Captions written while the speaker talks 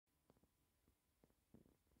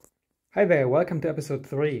Hi there, welcome to episode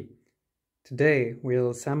 3. Today we'll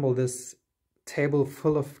assemble this table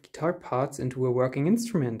full of guitar parts into a working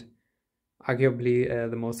instrument. Arguably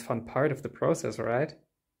the most fun part of the process, right?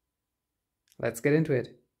 Let's get into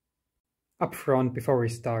it. Up front, before we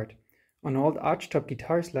start, on old archtop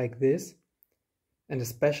guitars like this, and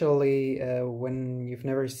especially when you've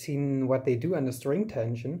never seen what they do under string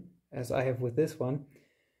tension, as I have with this one,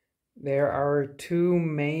 there are two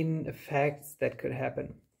main effects that could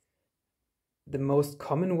happen. The most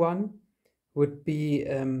common one would be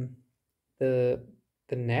the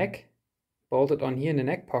neck, bolted on here in the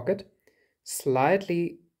neck pocket,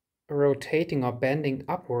 slightly rotating or bending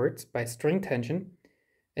upwards by string tension,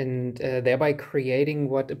 and thereby creating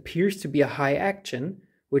what appears to be a high action,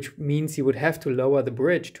 which means you would have to lower the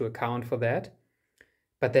bridge to account for that.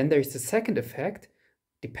 But then there's the second effect.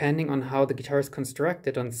 Depending on how the guitar is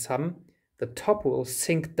constructed, on some, the top will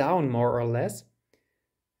sink down more or less,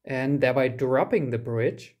 and thereby dropping the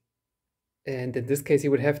bridge. And in this case, you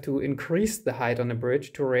would have to increase the height on the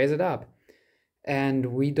bridge to raise it up. And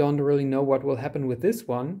we don't really know what will happen with this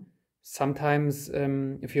one. Sometimes,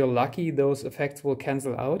 if you're lucky, those effects will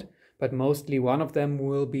cancel out, but mostly one of them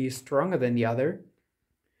will be stronger than the other.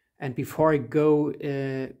 And before I go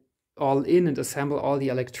all in and assemble all the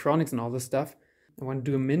electronics and all the stuff, I want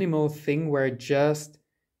to do a minimal thing where I just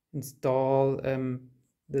install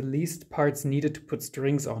the least parts needed to put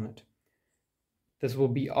strings on it. This will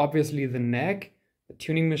be obviously the neck, the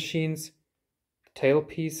tuning machines, the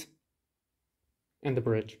tailpiece, and the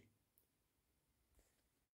bridge.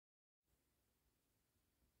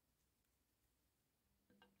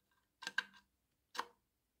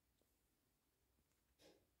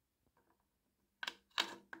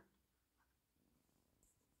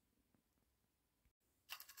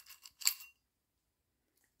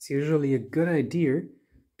 It's usually a good idea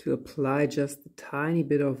to apply just a tiny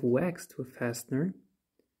bit of wax to a fastener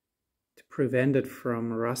to prevent it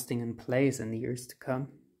from rusting in place in the years to come.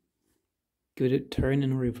 Give it a turn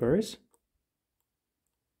in reverse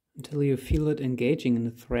until you feel it engaging in the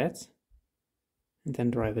threads, and then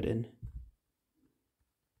drive it in.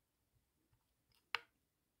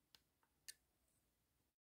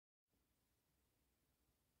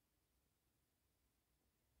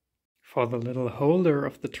 For the little holder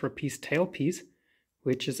of the trapeze tailpiece,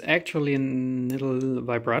 which is actually a little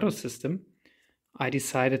vibrato system, I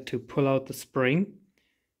decided to pull out the spring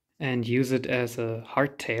and use it as a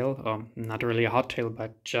hardtail, or not really a hardtail,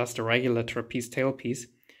 but just a regular trapeze tailpiece,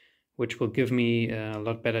 which will give me a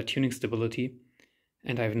lot better tuning stability.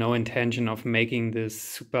 And I have no intention of making this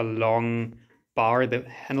super long bar, the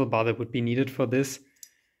handlebar that would be needed for this.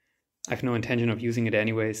 I have no intention of using it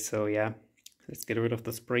anyways, so yeah, let's get rid of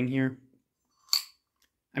the spring here.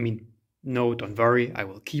 I mean, no, don't worry, I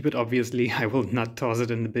will keep it obviously, I will not toss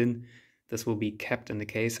it in the bin. This will be kept in the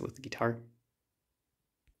case with the guitar.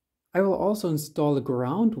 I will also install a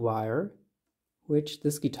ground wire, which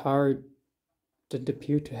this guitar didn't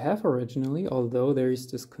appear to have originally, although there is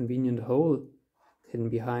this convenient hole hidden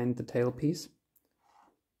behind the tailpiece.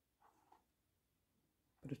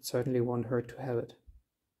 But it certainly won't hurt to have it.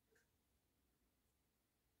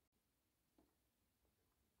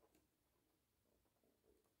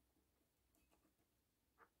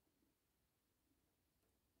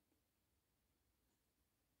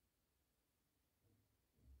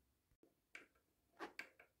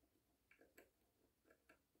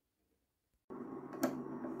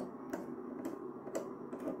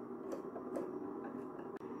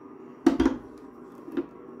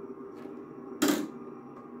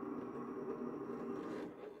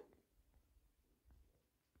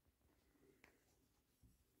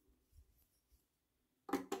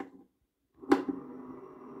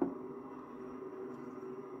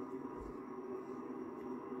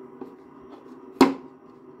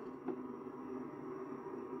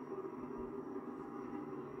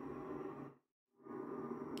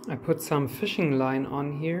 I put some fishing line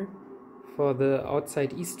on here for the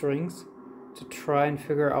outside E strings to try and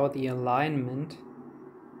figure out the alignment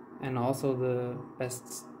and also the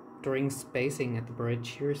best string spacing at the bridge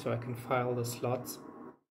here so I can file the slots.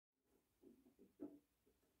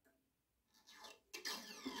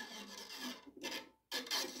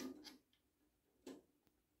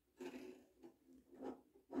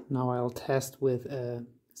 Now I'll test with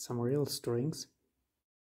some real strings.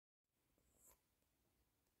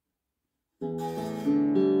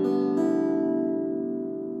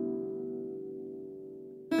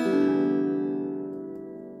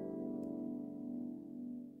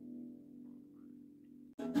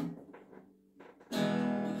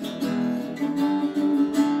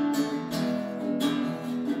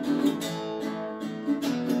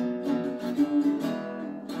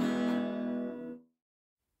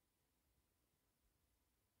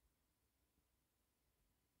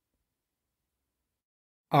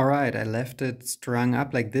 Alright, I left it strung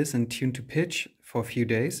up like this and tuned to pitch for a few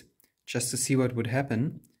days, just to see what would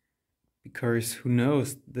happen. Because who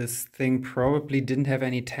knows, this thing probably didn't have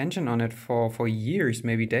any tension on it for years,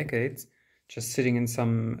 maybe decades, just sitting in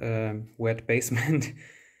some wet basement.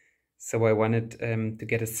 So I wanted to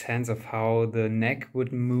get a sense of how the neck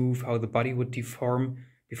would move, how the body would deform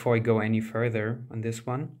before I go any further on this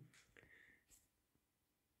one.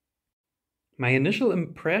 My initial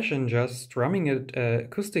impression, just strumming it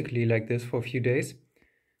acoustically like this for a few days,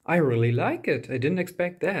 I really like it. I didn't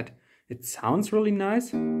expect that. It sounds really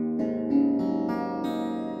nice. You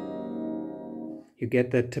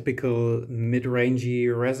get that typical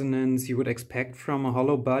mid-rangey resonance you would expect from a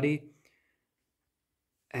hollow body.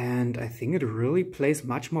 And I think it really plays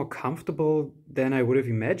much more comfortable than I would have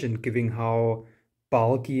imagined, given how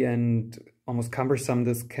bulky and almost cumbersome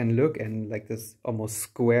this can look, and like this almost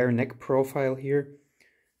square neck profile here.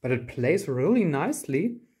 But it plays really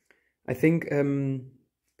nicely. I think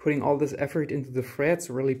putting all this effort into the frets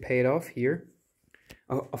really paid off here.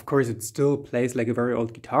 Of course, it still plays like a very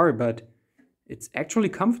old guitar, but it's actually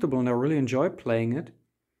comfortable and I really enjoy playing it.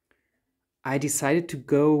 I decided to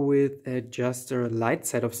go with just a light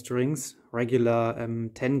set of strings, regular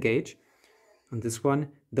 10 gauge on this one.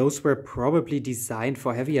 Those were probably designed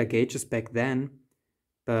for heavier gauges back then,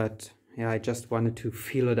 but yeah, I just wanted to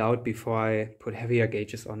feel it out before I put heavier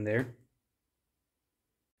gauges on there.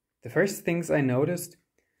 The first things I noticed,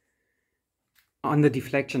 on the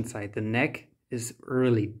deflection side, the neck is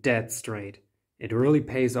really dead straight. It really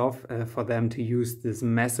pays off for them to use this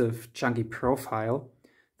massive chunky profile.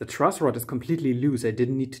 The truss rod is completely loose, I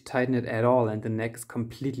didn't need to tighten it at all, and the neck is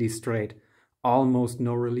completely straight. Almost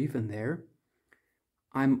no relief in there.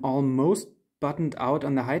 I'm almost buttoned out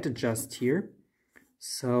on the height adjust here.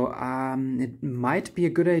 So it might be a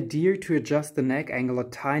good idea to adjust the neck angle a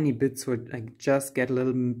tiny bit so I just get a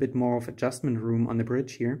little bit more of adjustment room on the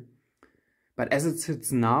bridge here. But as it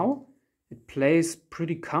sits now, it plays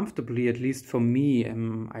pretty comfortably, at least for me.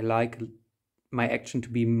 I like my action to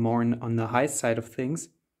be more on the high side of things.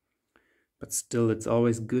 But still, it's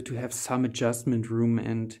always good to have some adjustment room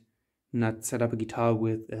and not set up a guitar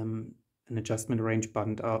with an adjustment range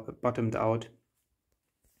bottomed out.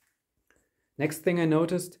 Next thing I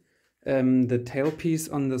noticed, the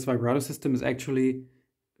tailpiece on this vibrato system is actually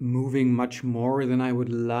moving much more than I would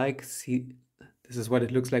like. See, this is what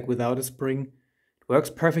it looks like without a spring. It works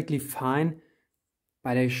perfectly fine,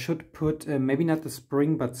 but I should put maybe not the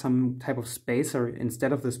spring, but some type of spacer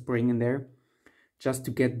instead of the spring in there, just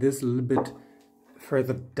to get this a little bit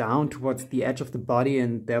further down towards the edge of the body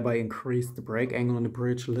and thereby increase the break angle on the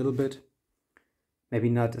bridge a little bit. Maybe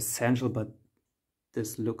not essential, but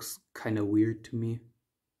this looks kind of weird to me.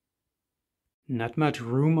 Not much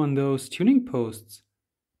room on those tuning posts.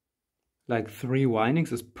 Like 3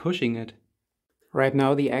 windings is pushing it. Right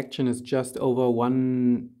now the action is just over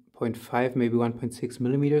 1.5, maybe 1.6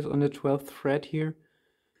 millimeters on the 12th fret here.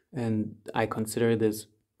 And I consider this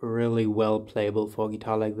really well playable for a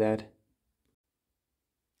guitar like that.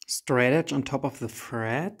 Straight edge on top of the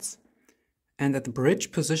frets. And at the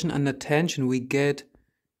bridge position under tension we get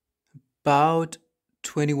about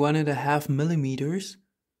 21.5 millimeters.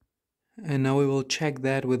 And now we will check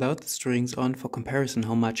that without the strings on for comparison,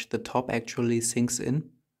 how much the top actually sinks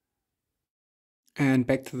in. And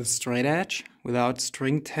back to the straight edge, without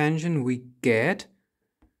string tension we get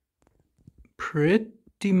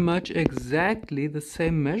pretty much exactly the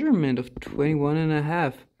same measurement of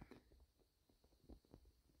 21.5.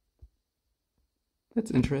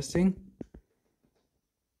 That's interesting.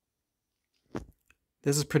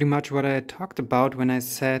 This is pretty much what I talked about when I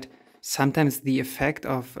said sometimes the effect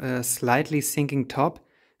of a slightly sinking top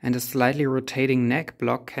and a slightly rotating neck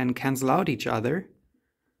block can cancel out each other.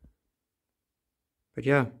 But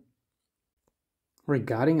yeah.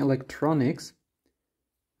 Regarding electronics,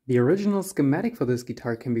 the original schematic for this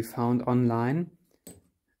guitar can be found online.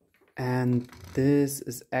 And this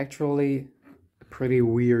is actually a pretty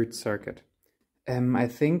weird circuit. I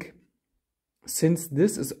think since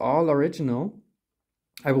this is all original,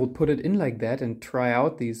 I will put it in like that and try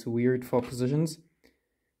out these weird 4 positions.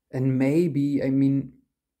 And maybe, I mean,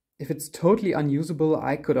 if it's totally unusable,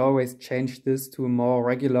 I could always change this to a more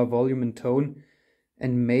regular volume and tone.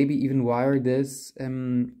 And maybe even wire this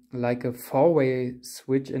like a 4-way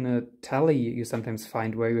switch in a tele you sometimes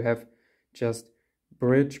find, where you have just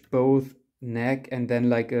bridge, both, neck, and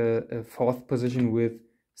then like a 4th position with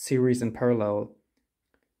series and parallel.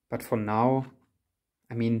 But for now,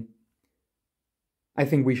 I mean, I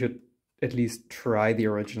think we should at least try the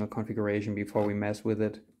original configuration before we mess with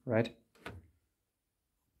it, right?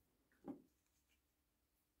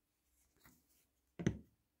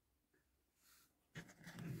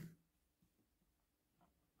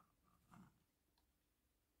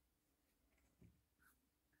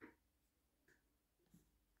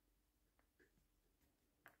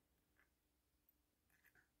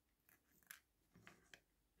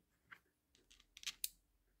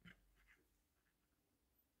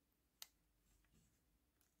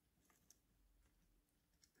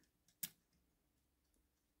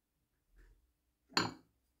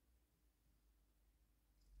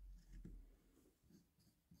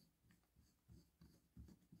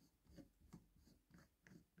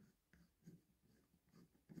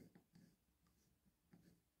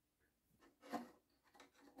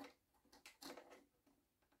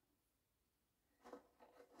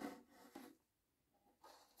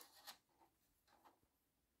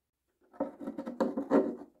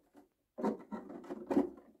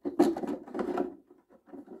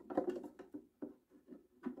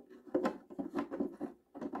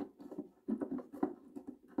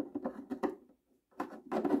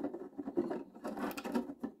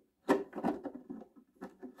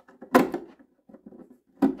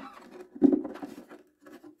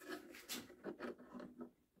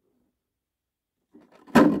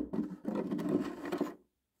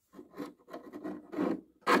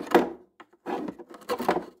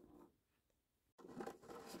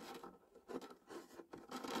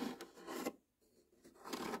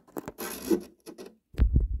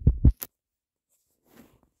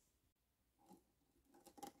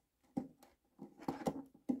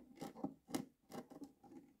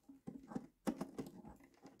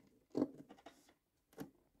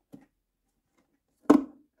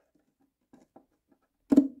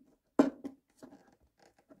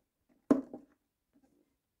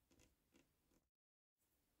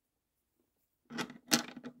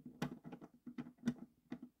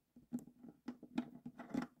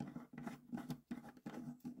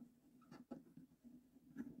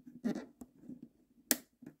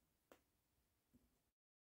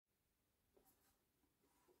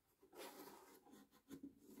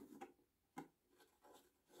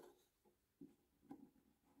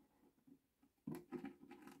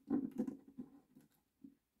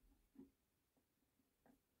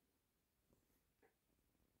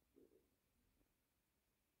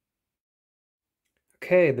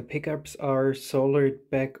 Okay, the pickups are soldered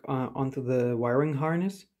back onto the wiring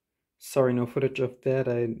harness. Sorry, no footage of that.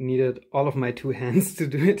 I needed all of my 2 hands to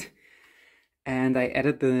do it. And I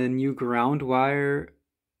added the new ground wire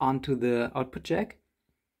onto the output jack.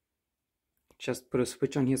 Just put a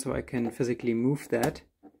switch on here so I can physically move that.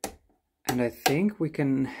 And I think we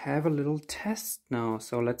can have a little test now,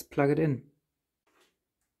 so let's plug it in.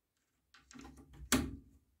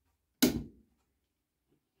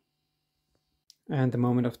 And the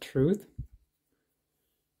moment of truth.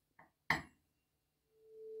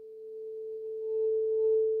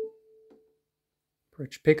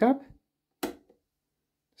 Bridge pickup.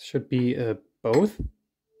 Should be both.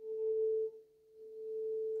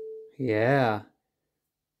 Yeah.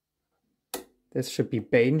 This should be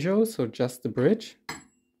banjo, so just the bridge.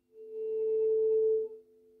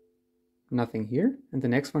 Nothing here. And the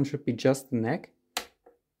next one should be just the neck.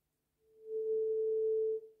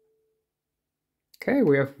 Okay,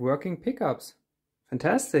 we have working pickups.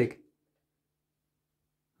 Fantastic.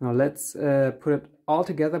 Now let's put it all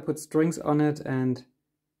together, put strings on it, and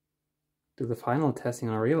do the final testing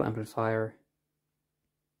on a real amplifier.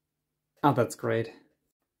 Oh, that's great.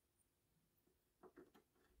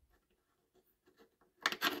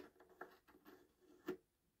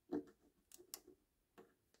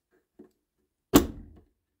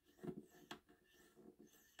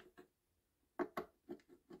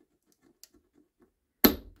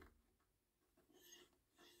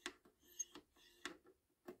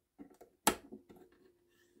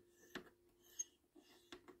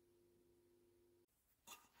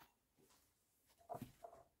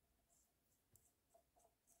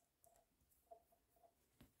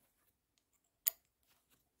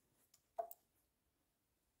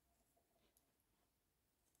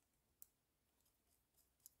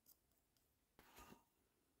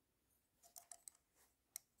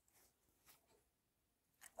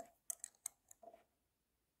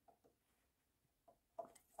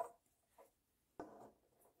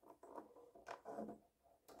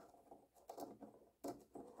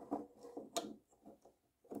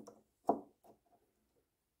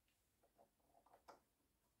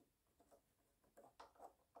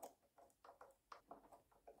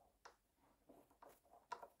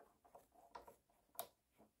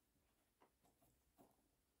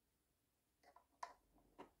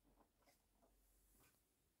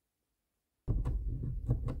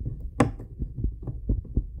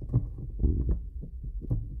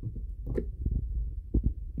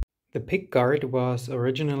 The pick guard was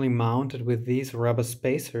originally mounted with these rubber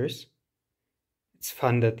spacers. It's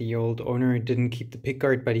fun that the old owner didn't keep the pick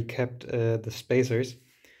guard, but he kept the spacers.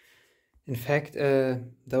 In fact,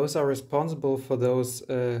 those are responsible for those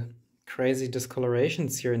crazy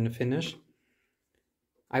discolorations here in the finish.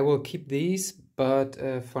 I will keep these, but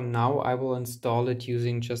for now I will install it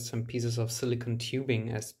using just some pieces of silicone tubing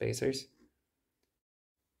as spacers.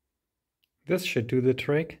 This should do the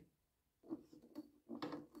trick.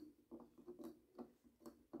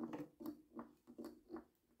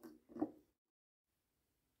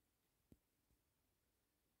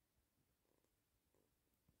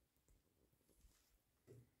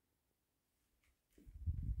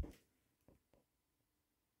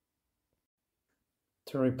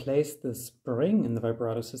 To replace the spring in the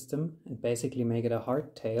vibrato system and basically make it a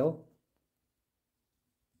hardtail,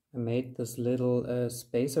 I made this little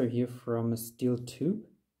spacer here from a steel tube.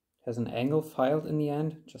 It has an angle filed in the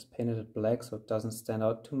end, just painted it black so it doesn't stand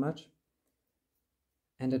out too much.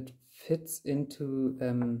 And it fits into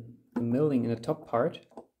the milling in the top part,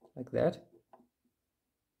 like that.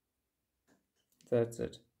 That's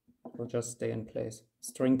it. It will just stay in place.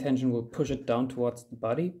 String tension will push it down towards the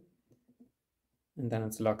body, and then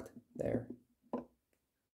it's locked there.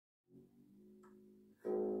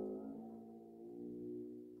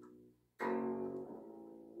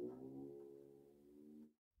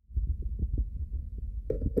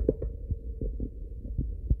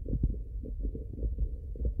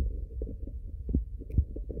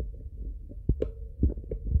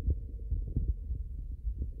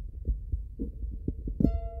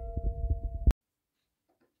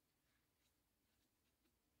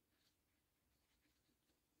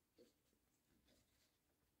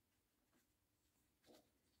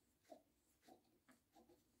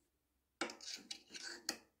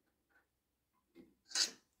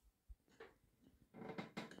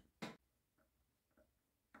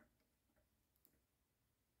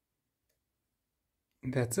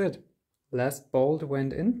 That's it. Last bolt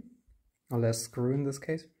went in, or last screw in this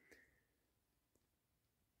case.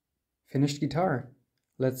 Finished guitar.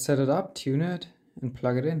 Let's set it up, tune it, and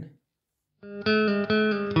plug it in.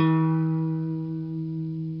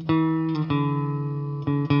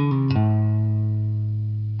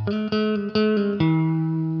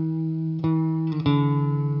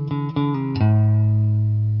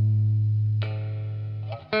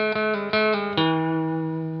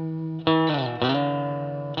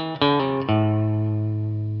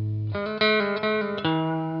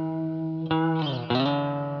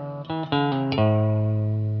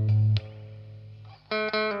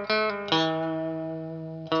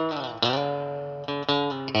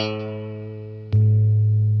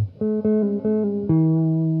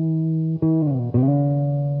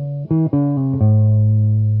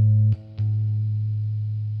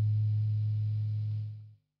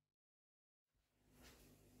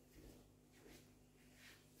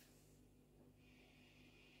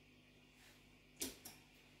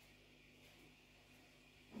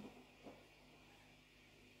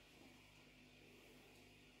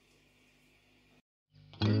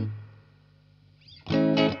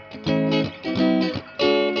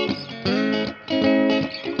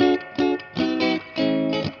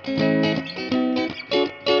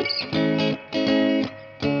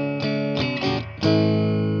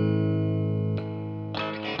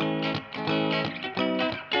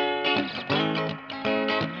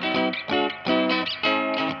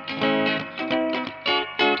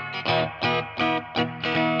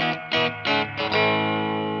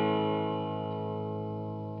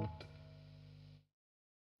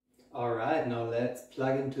 let's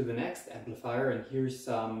plug into the next amplifier and hear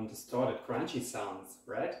some distorted crunchy sounds,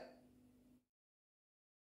 right?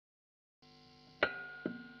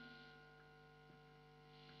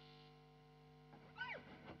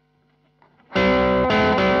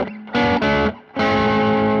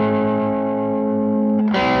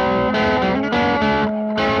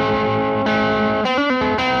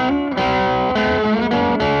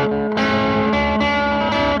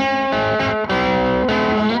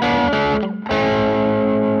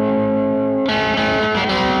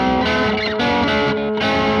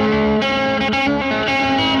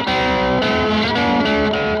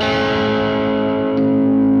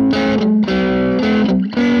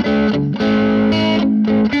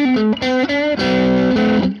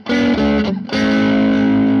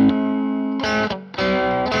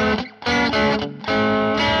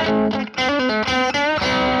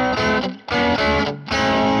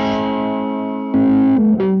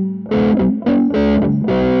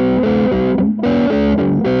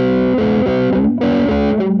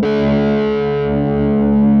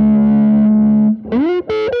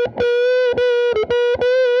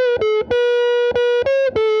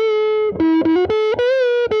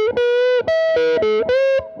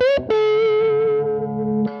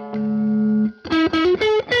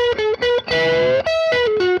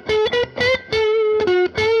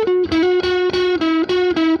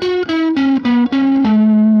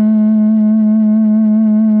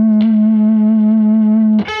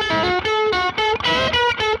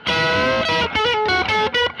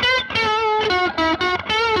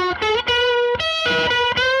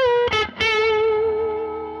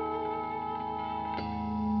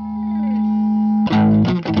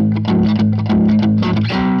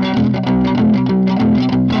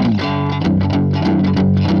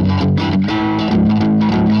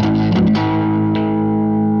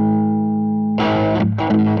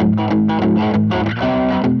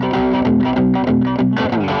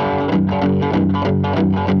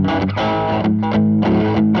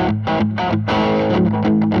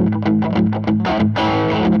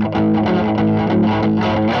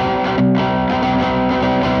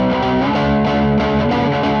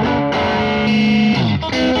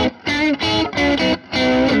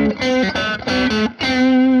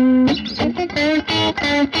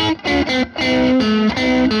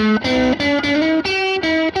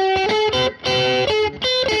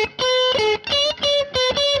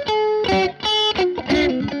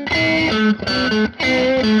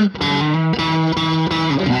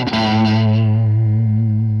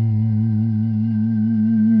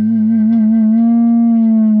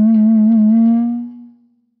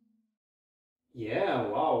 Yeah,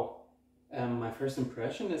 wow. My first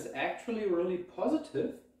impression is actually really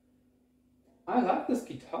positive. I like this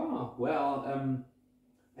guitar. Well,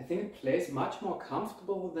 I think it plays much more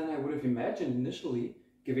comfortable than I would have imagined initially,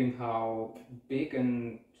 given how big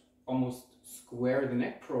and almost square the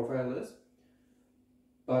neck profile is.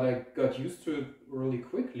 But I got used to it really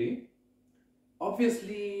quickly.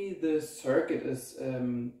 Obviously, the circuit is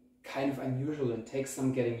kind of unusual and takes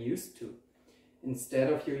some getting used to.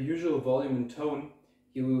 Instead of your usual volume and tone,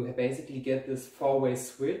 you basically get this four-way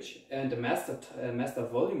switch and a master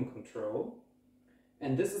volume control.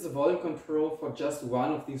 And this is a volume control for just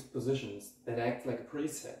one of these positions that acts like a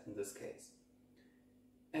preset in this case.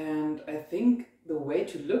 And I think the way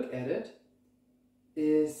to look at it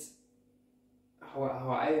is how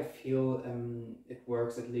I feel it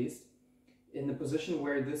works, at least. In the position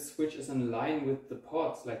where this switch is in line with the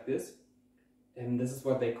pods like this, and this is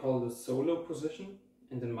what they call the solo position,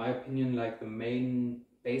 and in my opinion like the main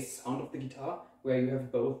bass sound of the guitar, where you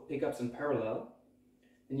have both pickups in parallel.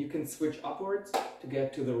 And you can switch upwards to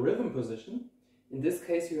get to the rhythm position. In this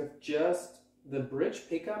case you have just the bridge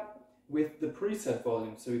pickup with the preset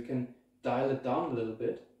volume, so you can dial it down a little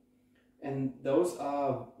bit. And those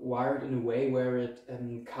are wired in a way where it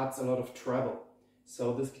cuts a lot of treble.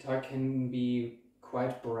 So this guitar can be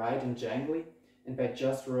quite bright and jangly, and by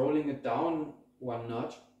just rolling it down one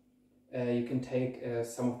notch, you can take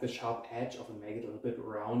some of the sharp edge of it, make it a little bit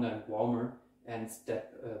rounder and warmer, and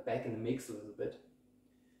step back in the mix a little bit.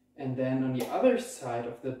 And then on the other side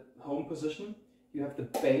of the home position, you have the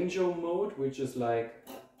banjo mode, which is like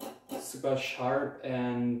super sharp,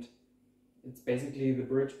 and it's basically the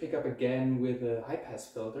bridge pickup again with a high pass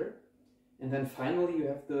filter. And then finally you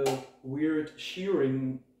have the weird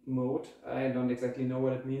shearing mode. I don't exactly know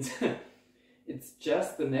what it means. It's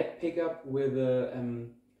just the neck pickup with a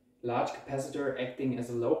large capacitor acting as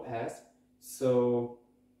a low pass. So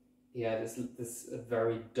yeah, this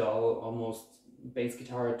very dull, almost bass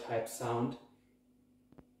guitar type sound.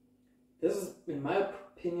 This is, in my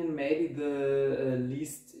opinion, maybe the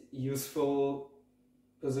least useful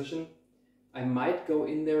position. I might go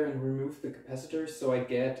in there and remove the capacitor so I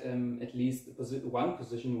get at least one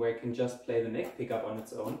position where I can just play the neck pickup on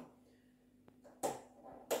its own.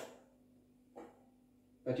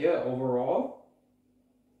 But yeah, overall,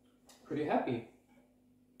 pretty happy.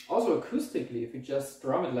 Also acoustically, if you just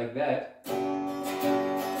drum it like that,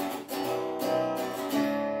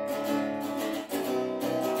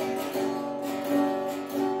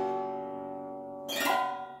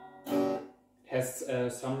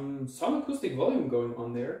 has some acoustic volume going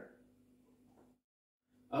on there.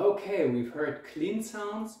 Okay, we've heard clean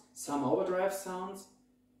sounds, some overdrive sounds,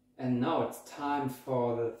 and now it's time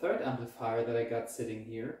for the third amplifier that I got sitting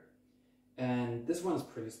here. And this one is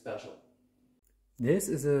pretty special. This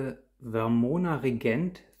is a Vermona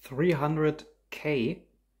Regent 300K.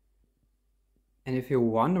 And if you're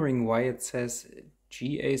wondering why it says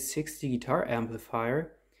GA60 guitar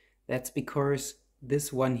amplifier, that's because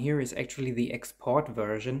this one here is actually the export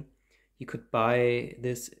version. You could buy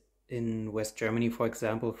this in West Germany, for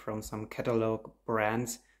example, from some catalog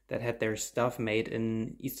brands that had their stuff made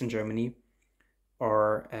in Eastern Germany.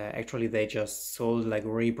 Or actually they just sold like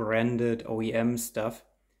rebranded OEM stuff.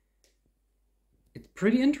 It's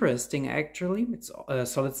pretty interesting actually. It's a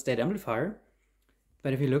solid state amplifier.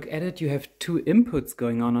 But if you look at it, you have two inputs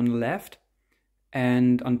going on the left.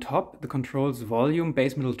 And on top, the controls volume,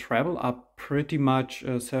 bass, middle, treble are pretty much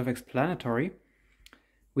self-explanatory.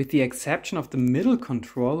 With the exception of the middle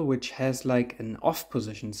control, which has like an off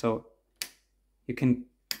position. So you can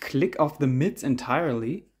click off the mids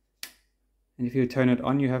entirely. And if you turn it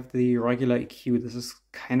on, you have the regular EQ. This is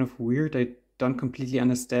kind of weird. I don't completely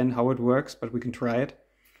understand how it works, but we can try it.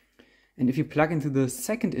 And if you plug into the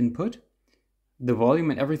second input, the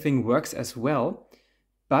volume and everything works as well.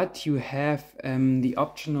 But you have the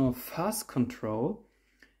optional fuzz control.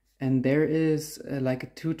 And there is like a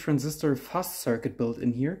 2-transistor fuzz circuit built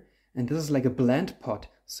in here. And this is like a blend pot.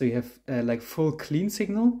 So you have like full clean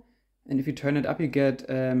signal. And if you turn it up, you get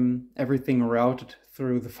everything routed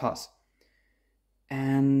through the fuzz.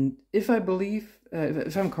 And if I believe,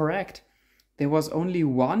 if I'm correct, there was only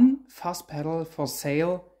one fuzz pedal for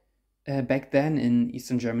sale back then in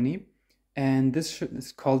Eastern Germany. And this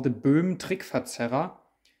is called the Böhm Trickverzerrer.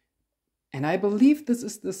 And I believe this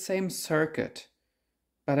is the same circuit,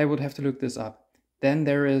 but I would have to look this up. Then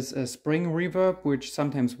there is a spring reverb, which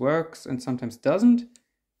sometimes works and sometimes doesn't,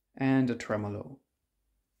 and a tremolo.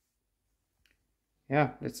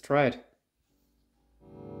 Yeah, let's try it.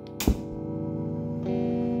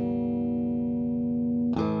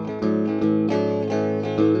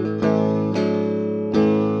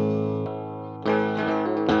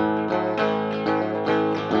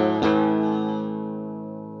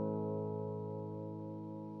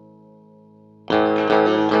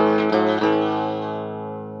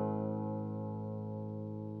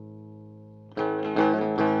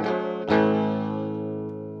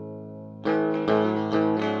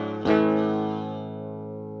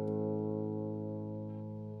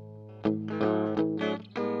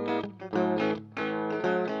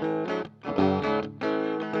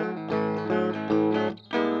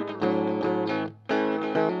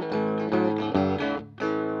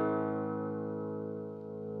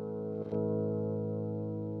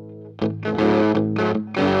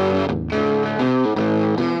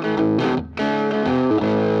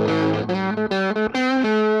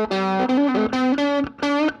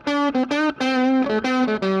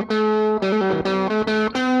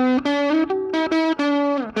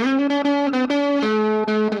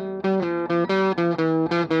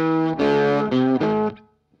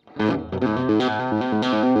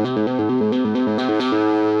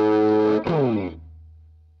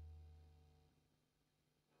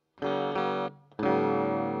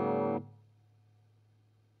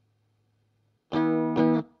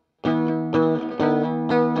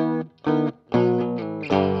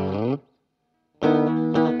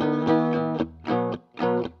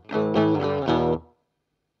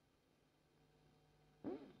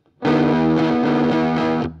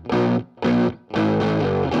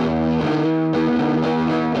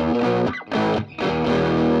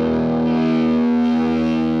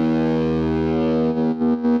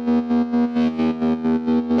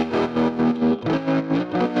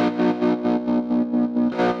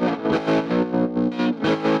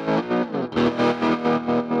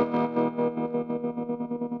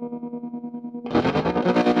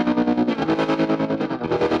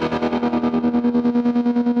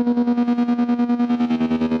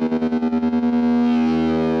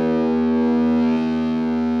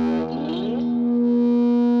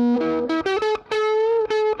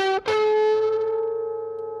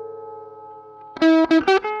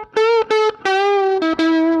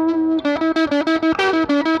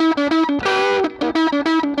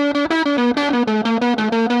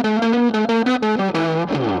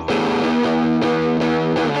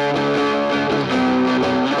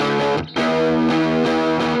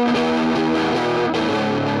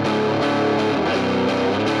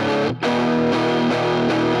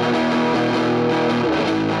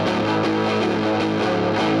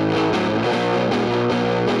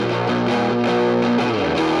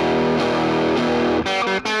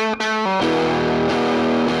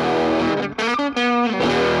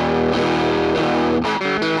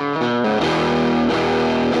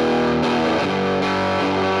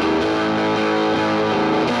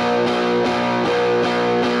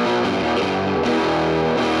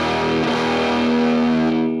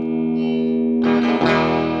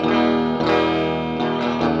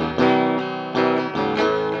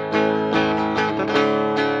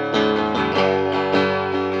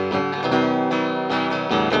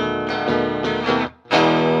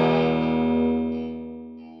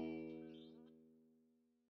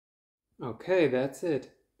 Okay, that's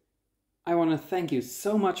it. I want to thank you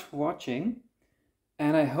so much for watching,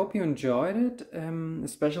 and I hope you enjoyed it,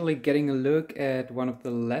 especially getting a look at one of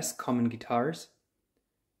the less common guitars.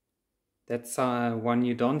 That's one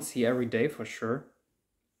you don't see every day for sure.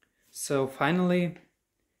 So finally,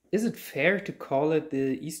 is it fair to call it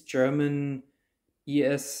the East German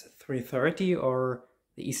ES330 or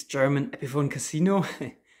the East German Epiphone Casino?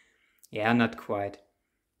 Yeah, not quite.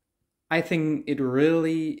 I think it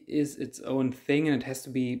really is its own thing, and it has to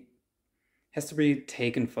be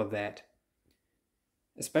taken for that.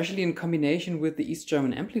 Especially in combination with the East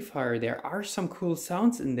German amplifier, there are some cool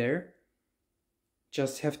sounds in there.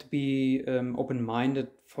 Just have to be open-minded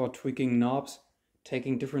for tweaking knobs,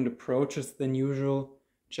 taking different approaches than usual,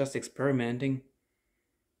 just experimenting.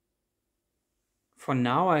 For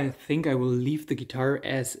now, I think I will leave the guitar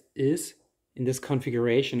as is, in this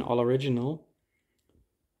configuration, all original.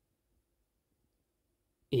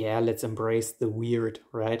 Yeah, let's embrace the weird,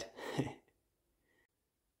 right?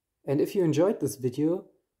 And if you enjoyed this video,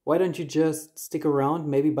 why don't you just stick around,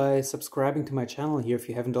 maybe by subscribing to my channel here if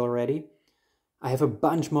you haven't already. I have a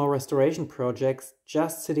bunch more restoration projects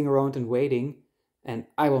just sitting around and waiting, and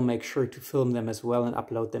I will make sure to film them as well and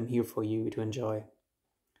upload them here for you to enjoy.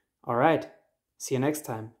 Alright, see you next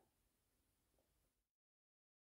time.